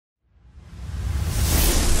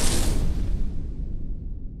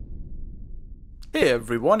Hey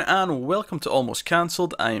everyone, and welcome to Almost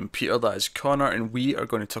Cancelled. I am Peter, that is Connor, and we are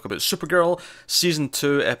going to talk about Supergirl, Season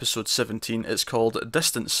 2, Episode 17. It's called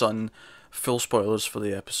Distant Sun. Full spoilers for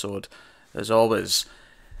the episode, as always.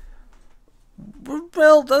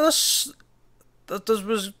 Well, it was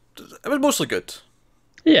mostly good.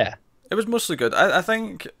 Yeah, It was mostly good. I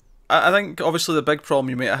think obviously the big problem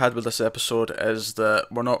you might have had with this episode is that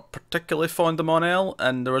we're not particularly fond of mon-el,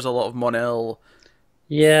 and there was a lot of mon-el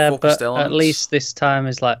yeah, focused but at elements. least this time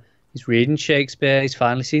is like he's reading Shakespeare. He's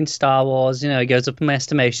finally seen Star Wars. He goes up in my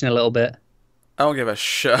estimation a little bit. I don't give a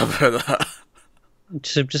shit about that.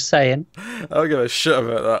 Just saying. I don't give a shit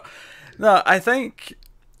about that. No, I think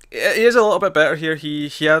he is a little bit better here. He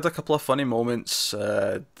had a couple of funny moments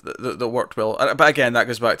that worked well. But again, that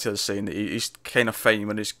goes back to the saying that he's kind of fine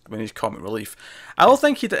when he's comic relief. I don't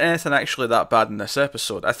think he did anything actually that bad in this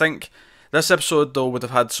episode. I think this episode though would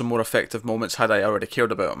have had some more effective moments had I already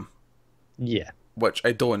cared about him, Yeah, which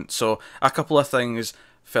I don't. So a couple of things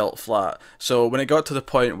felt flat. So when it got to the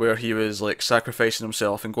point where he was like sacrificing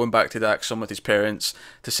himself and going back to the Axum with his parents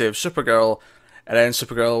to save Supergirl, and then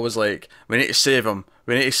Supergirl was like, "We need to save him.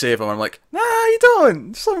 We need to save him." I'm like, "Nah, you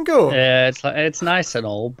don't. Just let him go." yeah. It's like it's nice and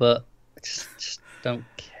all, but I just don't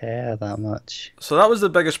care that much. So that was the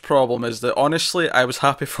biggest problem. Is that honestly, I was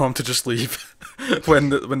happy for him to just leave when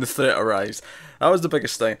the threat arrived. That was the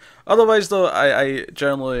biggest thing. Otherwise, though, I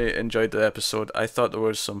generally enjoyed the episode. I thought there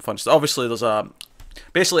was some fun stuff. Obviously, there's a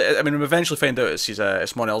basically. I mean, we eventually find out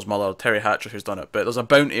it's Mon-El's mother, Terry Hatcher, who's done it. But there's a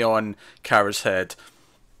bounty on Kara's head.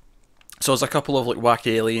 So there's a couple of like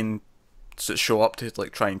wacky aliens that show up to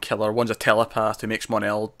like try and kill her. One's a telepath who makes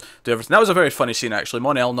Mon-El do everything. That was a very funny scene actually.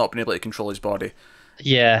 Mon-El not being able to control his body.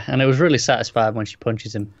 Yeah, and it was really satisfying when she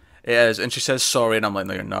punches him. It is, and she says sorry, and I'm like,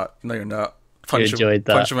 no, you're not. No, you're not. You Punch him. enjoyed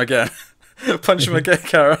that. Punch him again. Punch him again,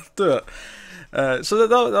 Kara. Do it. So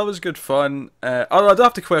that was good fun. Although I do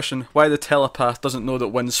have to question why the telepath doesn't know that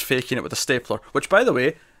Wynn's faking it with a stapler. Which, by the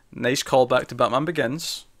way, nice callback to Batman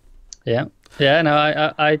Begins. Yeah, yeah.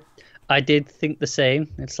 No, I did think the same.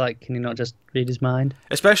 It's like, can you not just read his mind?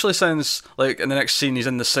 Especially since, like, in the next scene, he's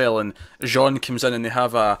in the cell and Jean comes in and they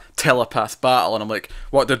have a telepath battle, and I'm like,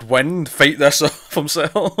 what, did Wynn fight this off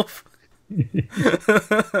himself?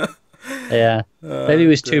 Yeah, maybe he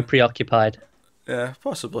was too preoccupied. Yeah,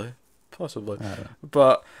 possibly.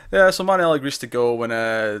 But yeah, so Mon-El agrees to go when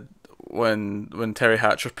Terry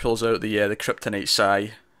Hatcher pulls out the kryptonite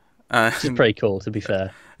sai Which is and pretty cool, to be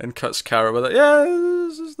fair. and cuts Kara with it. Yeah,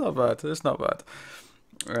 it's not bad. It's not bad.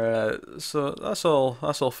 So that's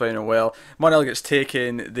all fine and well. Mon-El gets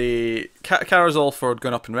taken. Kara's all for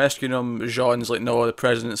going up and rescuing him. Jean's like, no. The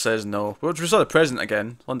president says no. We saw the president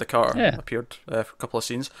again. Linda Carter Yeah. appeared for a couple of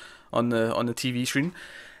scenes on the TV screen,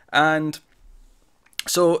 and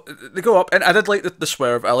so they go up. And I did like the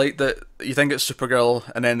swerve. I like that you think it's Supergirl,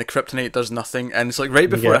 and then the kryptonite does nothing, and it's like right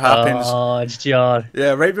before it happens. Oh, it's John.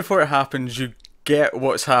 Yeah, right before it happens, you get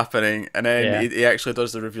what's happening, and then Yeah. he actually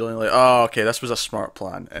does the revealing, like, oh, okay, this was a smart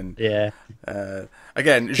plan. And Yeah.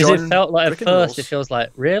 again, Because Jean it felt like at breaking first, it rules. feels like,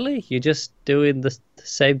 really? You're just doing the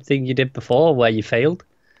same thing you did before where you failed?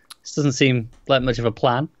 This doesn't seem like much of a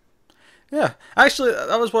plan. Yeah, actually,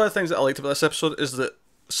 that was one of the things that I liked about this episode is that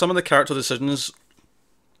some of the character decisions,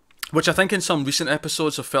 which I think in some recent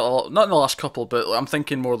episodes have felt a lot, not in the last couple, but I'm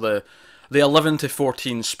thinking more the 11 to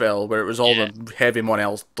 14 spell where it was all Yeah. the heavy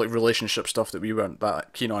Mon-El like relationship stuff that we weren't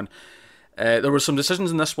that keen on. There were some decisions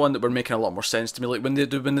in this one that were making a lot more sense to me. Like when they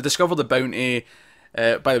discover the bounty.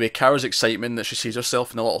 By the way, Kara's excitement that she sees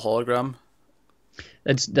herself in the little hologram.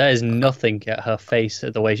 There is nothing at her face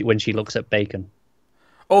at the way when she looks at Bacon.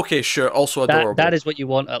 Okay, sure. Also adorable. That is what you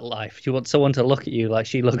want at life. You want someone to look at you like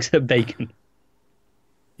she looks at Bacon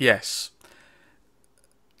Yes.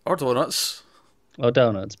 Or donuts. or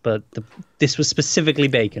donuts, but this was specifically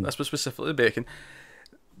Bacon. This was specifically bacon.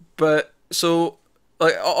 But so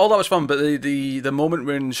like all that was fun, but the moment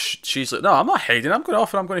when she's like, no, I'm not hiding. I'm going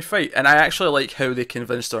off and I'm going to fight. And I actually like how they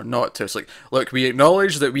convinced her not to. It's like, look, we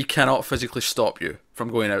acknowledge that we cannot physically stop you from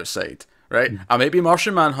going outside, right? I might be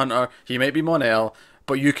Martian Manhunter, he might be Mon-El,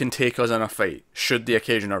 but you can take us in a fight should the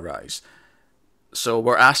occasion arise. So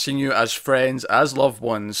we're asking you as friends, as loved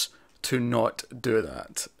ones, to not do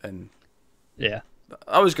that. And Yeah.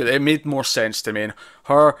 that was good. It made more sense to me. And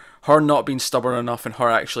her not being stubborn enough and her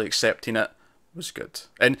actually accepting it was good.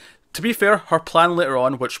 And to be fair, her plan later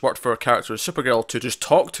on, which worked for her character as Supergirl, to just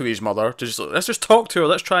talk to his mother, to just let's just talk to her,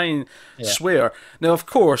 let's try and Yeah. swear. Now, of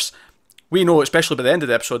course, we know, especially by the end of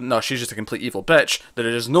the episode, no, she's just a complete evil bitch. There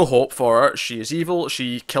is no hope for her. She is evil.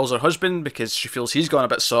 She kills her husband because she feels he's gone a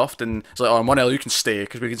bit soft, and it's like, oh, Mon-El, you can stay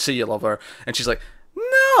because we can see you love her. And she's like,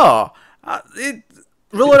 no,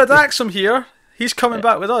 ruler of Daxam here. He's coming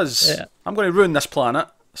back with us. Yeah. I'm going to ruin this planet.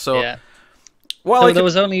 So, Yeah. what I like There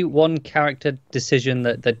was only one character decision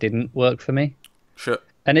that didn't work for me. Sure.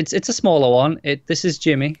 And it's a smaller one. This is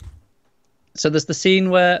Jimmy. So there's the scene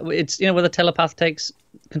where it's where the telepath takes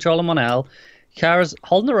control of Mon-El. Kara's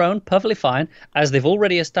holding her own, perfectly fine, as they've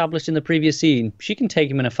already established in the previous scene. She can take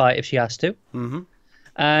him in a fight if she has to. Mm-hmm.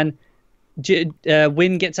 And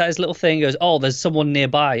Wynn gets out his little thing, goes, "Oh, there's someone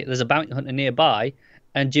nearby. There's a bounty hunter nearby."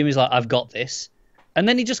 And Jimmy's like, "I've got this." And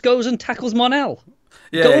then he just goes and tackles Mon-El.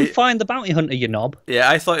 Yeah, Go and find the bounty hunter, you knob. Yeah,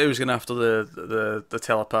 I thought he was going after the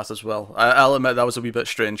telepath as well. I'll admit that was a wee bit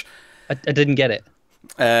strange. I didn't get it.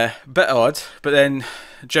 Bit odd, but then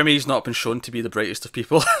Jimmy's not been shown to be the brightest of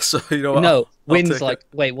people, so you know what? No, I'll Wynn's take like,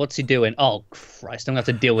 "Wait, what's he doing? Oh, Christ, I'm going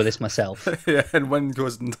to have to deal with this myself." Yeah, and Wynn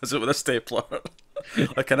goes and does it with a stapler.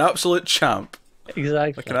 Like an absolute champ.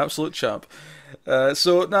 Exactly. Like an absolute champ.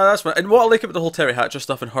 So, no, that's fine. And what I like about the whole Terry Hatcher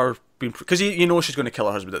stuff and her being... Because you know she's going to kill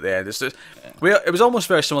her husband at the end. It was almost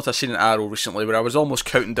very similar to a scene in Arrow recently where I was almost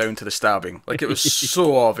counting down to the stabbing. Like, it was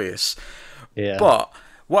so obvious. Yeah. But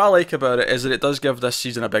what I like about it is that it does give this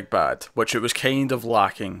season a big bad, which it was kind of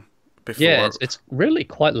lacking before. Yeah, it's really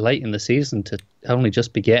quite late in the season to only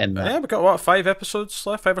just be getting that. Yeah, we got, 5 episodes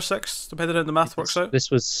left? 5 or 6, depending on how the math works out? This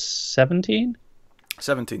was 17?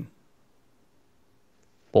 17.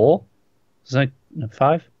 4? Was it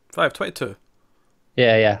 5? 5, 22.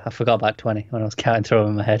 Yeah, I forgot about 20 when I was counting through them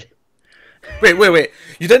in my head. Wait.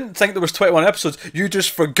 You didn't think there was 21 episodes. You just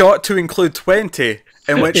forgot to include 20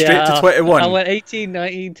 and went straight to 21. I went 18,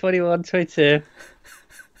 19, 21, 22.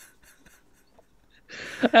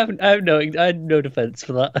 I have no defense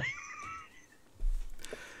for that.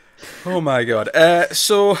 Oh my god.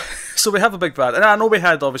 So we have a big bad. And I know we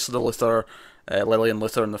had obviously the Luther, Lillian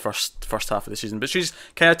Luther in the first half of the season, but she's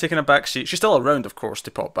kind of taken a back seat. She's still around, of course,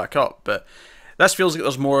 to pop back up, but this feels like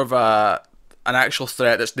there's more of an actual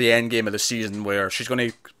threat that's the end game of the season where she's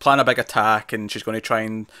going to plan a big attack and she's going to try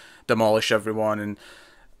and demolish everyone and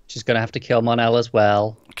she's going to have to kill Mon-El as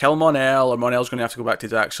well. Kill Mon-El, or Mon-El's going to have to go back to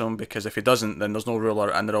Daxum because if he doesn't, then there's no ruler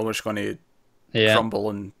and they're all just going to crumble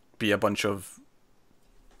and be a bunch of,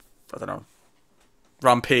 I don't know,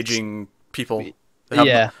 rampaging people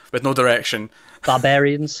with no direction.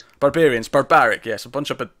 Barbarians. Barbaric, yes, a bunch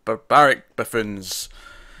of barbaric buffoons.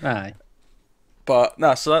 Aye. But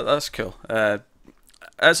no, so that's cool.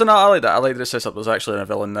 So no, I like that. I like that it sets up there's actually a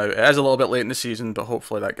villain now. It is a little bit late in the season, but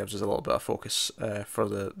hopefully that gives us a little bit of focus for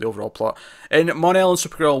the overall plot. And Mon-El and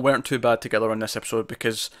Supergirl weren't too bad together in this episode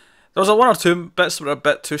because there was one or two bits that were a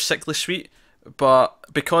bit too sickly sweet, but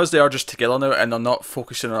because they are just together now and they're not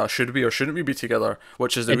focusing on should we or shouldn't we be together,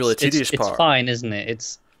 which is the really tedious part. It's fine, isn't it?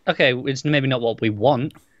 It's okay. It's maybe not what we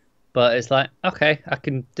want, but it's like okay, I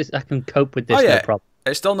can cope with this. No problem.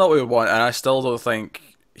 It's still not what we want, and I still don't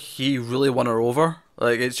think he really won her over.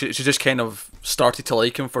 Like she just kind of started to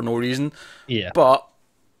like him for no reason. Yeah. But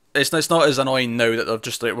it's not as annoying now that they're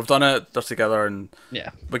just like we've done it, they're together, and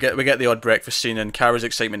we get the odd breakfast scene, and Kara's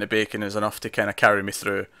excitement of bacon is enough to kind of carry me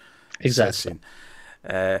through. Exactly.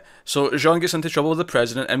 So Jean gets into trouble with the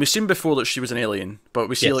president, and we've seen before that she was an alien, but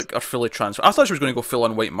we see like her fully transformed. I thought she was going to go full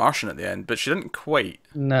on white Martian at the end, but she didn't quite.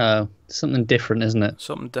 No, something different, isn't it?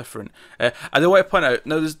 Something different. I do want to point out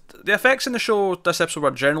now, the effects in the show this episode were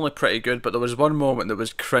generally pretty good, but there was one moment that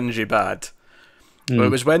was cringy bad. It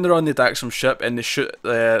was when they're on the Daxam ship and they shoot.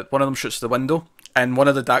 One of them shoots the window, and one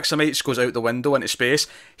of the Daxamites goes out the window into space.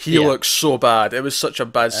 He looks so bad. It was such a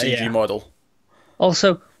bad CG model.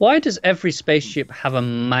 Also, why does every spaceship have a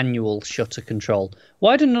manual shutter control?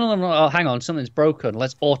 Why do none of them? Oh, hang on, something's broken.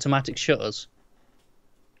 Let's automatic shutters.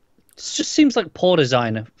 It just seems like poor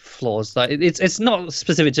design flaws. Like it's not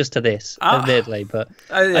specific just to this, admittedly, but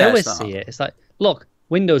I always see it. It's like, look,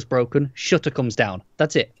 window's broken, shutter comes down.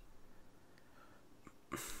 That's it.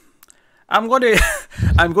 I'm going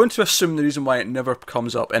to assume the reason why it never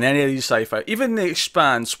comes up in any of these sci-fi, even The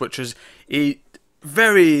Expanse, which is a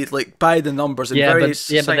very like by the numbers and very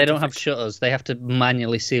but they don't have shutters. They have to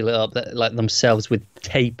manually seal it up, like themselves with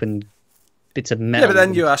tape and bits of metal. Yeah, but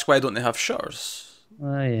then you ask why don't they have shutters?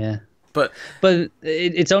 Oh yeah, but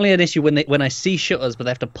it's only an issue when I see shutters, but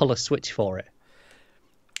they have to pull a switch for it.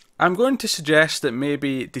 I'm going to suggest that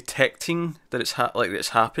maybe detecting that it's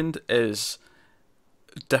happened is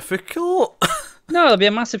difficult. No, there'll be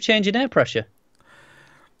a massive change in air pressure.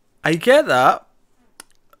 I get that.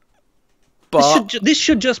 But this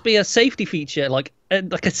should just be a safety feature, like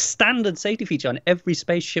a standard safety feature on every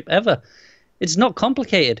spaceship ever. It's not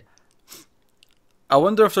complicated. I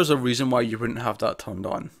wonder if there's a reason why you wouldn't have that turned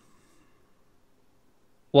on.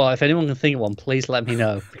 Well, if anyone can think of one, please let me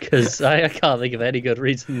know, because I can't think of any good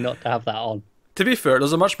reason not to have that on. To be fair,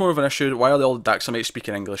 there's a much more of an issue. Why are all the Daxamites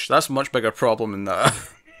speaking English? That's a much bigger problem than that.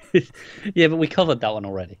 Yeah, but we covered that one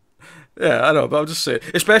already. Yeah, I know, but I'll just say,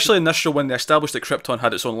 especially in this show when they established that Krypton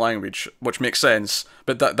had its own language, which makes sense.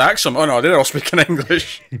 But Daxam, oh no, they're all speaking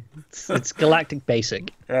English. It's galactic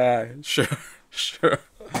basic. Yeah, sure, sure.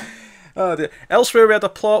 Oh dear. Elsewhere, we had a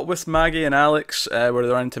plot with Maggie and Alex where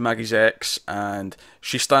they're into Maggie's ex, and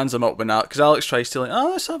she stands them up when Alex, because Alex tries to like,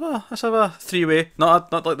 oh, let's have a three-way,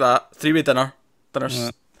 not like that, three-way dinner,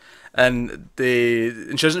 and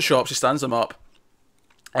she doesn't show up. She stands them up,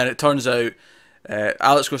 and it turns out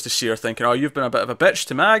Alex goes to see her thinking, oh, you've been a bit of a bitch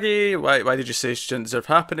to Maggie. Why did you say she didn't deserve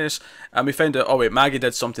happiness? And we found out, oh wait, Maggie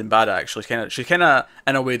did something bad actually. She kind of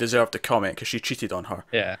in a way deserved the comment because she cheated on her.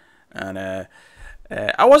 Yeah. And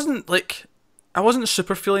I wasn't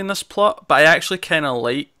super feeling this plot, but I actually kind of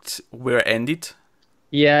liked where it ended.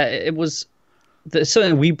 Yeah, it was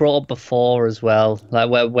something we brought up before as well, like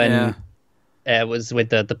when it was with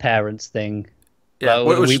the parents thing. Yeah,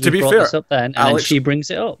 to be fair, this up then, and Alex, then she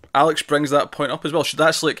brings it up. Alex brings that point up as well.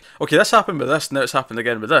 That's like, okay, this happened with this, now it's happened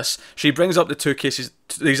again with this. She brings up the two cases,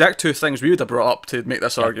 the exact two things we would have brought up to make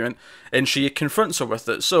this argument, and she confronts her with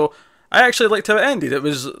it. So I actually liked how it ended. It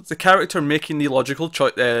was the character making the logical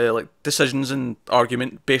decisions and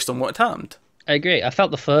argument based on what had happened. I agree. I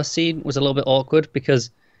felt the first scene was a little bit awkward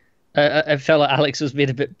because I felt like Alex was being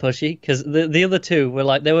a bit pushy because the other two were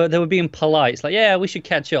like they were being polite. It's like, yeah, we should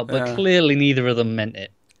catch up, but clearly neither of them meant it.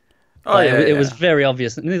 Oh like, it was very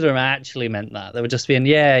obvious that neither of them actually meant that. They were just being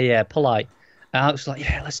polite. And Alex was like,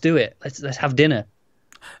 yeah, let's do it. Let's have dinner.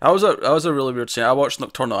 That was a really weird scene. I watched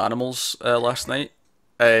Nocturnal Animals last night,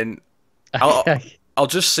 and I'll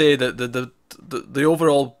just say that the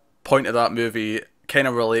overall point of that movie kind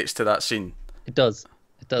of relates to that scene. It does.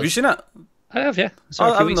 Have you seen it? I have, yeah.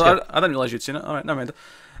 I didn't realise you'd seen it. All right, never mind.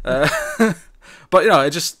 But it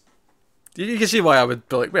just you can see why I would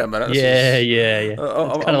be like, wait a minute. Yeah. It's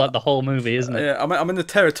kind of like the whole movie, isn't it? Yeah, I'm in the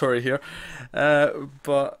territory here.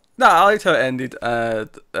 But no, I liked how it ended.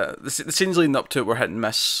 The scenes leading up to it were hit and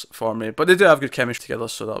miss for me, but they do have good chemistry together,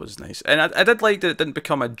 so that was nice. And I did like that it didn't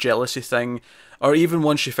become a jealousy thing, or even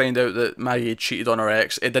once she found out that Maggie had cheated on her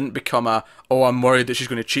ex, it didn't become I'm worried that she's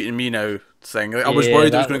going to cheat on me now thing. I was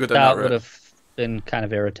worried it was going to go down that route. That would have been kind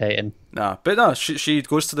of irritating. But she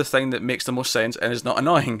goes to the thing that makes the most sense and is not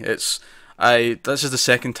annoying. This is the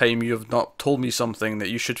second time you have not told me something that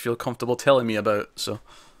you should feel comfortable telling me about, so...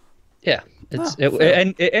 Yeah,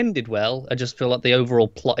 it ended well. I just feel like the overall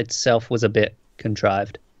plot itself was a bit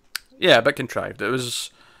contrived. Yeah, a bit contrived. It was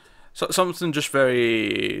something just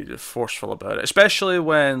very forceful about it, especially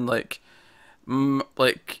when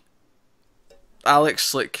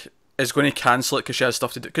Alex is going to cancel it because she has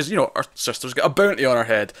stuff to do. Because her sister's got a bounty on her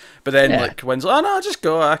head, but then Wynn's like, oh no, just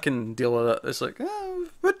go. I can deal with it. It's like,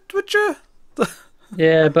 would you?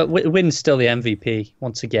 Yeah, but Wynn's still the MVP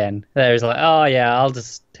once again. There's like, oh yeah, I'll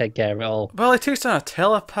just take care of it all. Well, he takes down a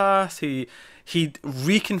telepath. He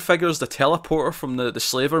reconfigures the teleporter from the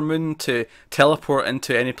slaver moon to teleport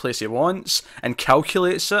into any place he wants and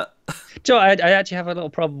calculates it. Joe, I actually have a little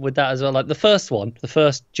problem with that as well. Like the first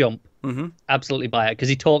jump, absolutely buy it because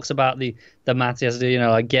he talks about the maths he has to do.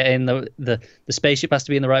 Like get in the spaceship has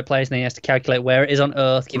to be in the right place, and then he has to calculate where it is on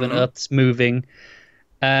Earth, given Earth's moving,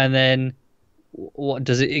 and then. What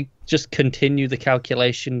does it just continue the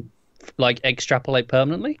calculation, like extrapolate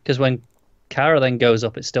permanently? Because when Kara then goes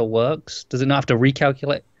up, it still works. Does it not have to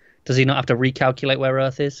recalculate? Does he not have to recalculate where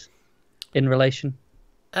Earth is in relation?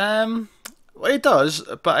 Well, it does,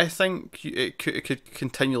 but I think it could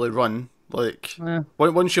continually run.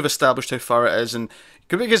 Once you've established how far it is, and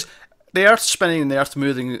because the Earth's spinning and the Earth's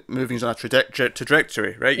moving's on a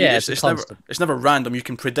trajectory, right? Yeah, it's never random. You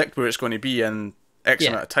can predict where it's going to be in X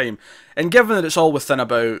amount of time, and given that it's all within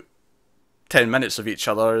about 10 minutes of each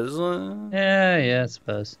other, I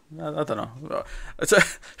suppose. I don't know.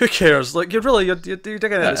 Who cares? Like you're digging into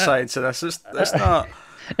the science of this. It's not.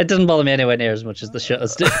 It doesn't bother me anywhere near as much as the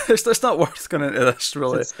shutters do. It's not worth going into this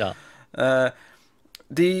really. It's not.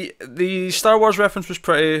 The Star Wars reference was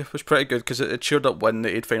pretty good because it cheered up when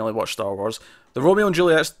he'd finally watched Star Wars. The Romeo and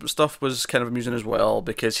Juliet stuff was kind of amusing as well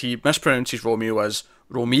because he mispronounces Romeo as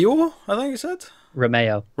Romeo, I think he said.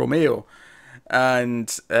 Romeo.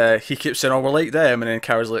 And he keeps saying, oh, we're like them. And then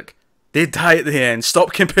Kara's like, they die at the end.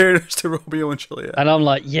 Stop comparing us to Romeo and Juliet. And I'm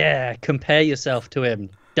like, yeah, compare yourself to him.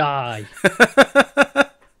 Die.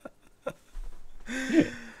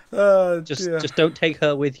 Just don't take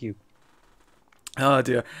her with you. Oh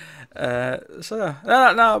dear. It was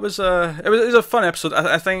a fun episode.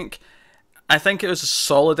 I think it was a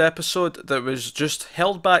solid episode that was just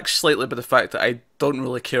held back slightly by the fact that I don't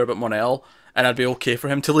really care about mon-el. and I'd be okay for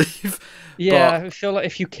him to leave. Yeah, But I feel like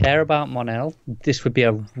if you care about Mon-el, this would be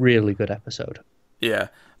a really good episode. yeah.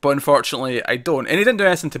 But unfortunately, I don't. And he didn't do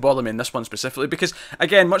anything to bother me in this one specifically, because,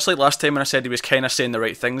 again, much like last time when I said he was kind of saying the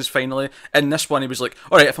right things finally, in this one he was like,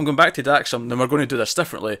 alright, if I'm going back to Daxam, then we're going to do this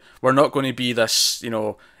differently. We're not going to be this,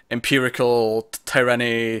 empirical,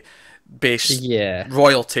 tyranny-based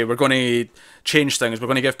royalty. We're going to change things. We're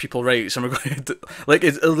going to give people rights, and we're going to...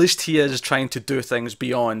 at least he is trying to do things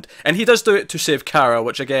beyond. And he does do it to save Kara,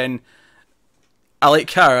 which, again, I like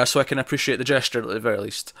Kara, so I can appreciate the gesture at the very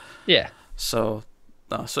least. Yeah. So...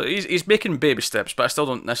 No, so he's making baby steps, but I still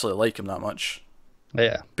don't necessarily like him that much.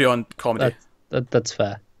 Yeah. Beyond comedy. That's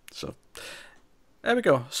fair. So, there we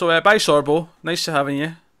go. So, bye, Sorbo. Nice to having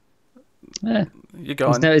you. Yeah. You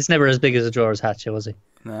gone. It's never as big as a drawer as Hatcher, was he?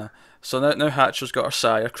 Nah. So now Hatcher's got her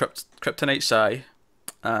Sai, her Kryptonite Sai,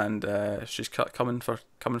 and she's coming for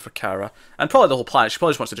Kara. And probably the whole planet. She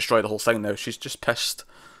probably just wants to destroy the whole thing now. She's just pissed.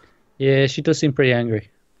 Yeah, she does seem pretty angry.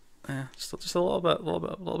 Yeah, just a little bit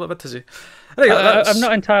of a tizzy. I'm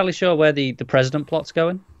not entirely sure where the president plot's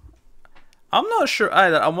going. I'm not sure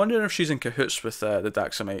either. I'm wondering if she's in cahoots with the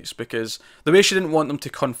Daxamites, because the way she didn't want them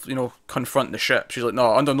to confront the ship, she's like,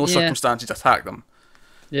 no, under no circumstances attack them.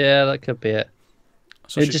 Yeah, that could be it.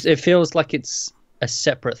 So it feels like it's a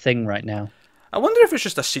separate thing right now. I wonder if it's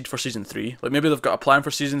just a seed for season 3. Like maybe they've got a plan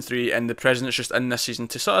for season 3, and the president's just in this season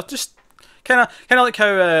to sort of just. Kind of like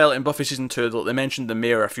how in Buffy season 2 they mentioned the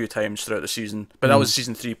mayor a few times throughout the season, but that was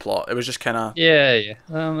season 3 plot. It was just kind of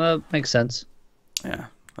that makes sense. Yeah,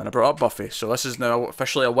 and I brought up Buffy, so this is now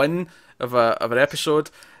officially a win of an episode.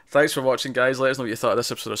 Thanks for watching, guys. Let us know what you thought of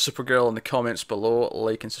this episode of Supergirl in the comments below.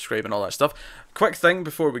 Like and subscribe and all that stuff. Quick thing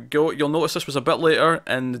before we go, you'll notice this was a bit later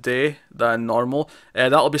in the day than normal.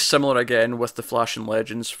 That'll be similar again with the Flash and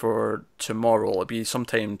Legends for tomorrow. It'll be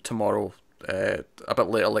sometime tomorrow. A bit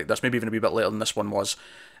later like this, maybe even a wee bit later than this one was.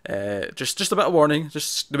 Just a bit of warning,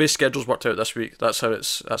 just the way schedules worked out this week, that's how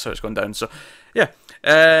it's gone down. So yeah,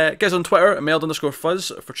 guys on Twitter,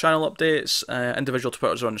 @mailed_fuzz for channel updates. Individual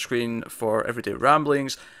Twitters are on the screen for everyday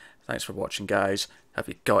ramblings. Thanks for watching, guys. Have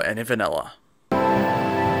you got any vanilla?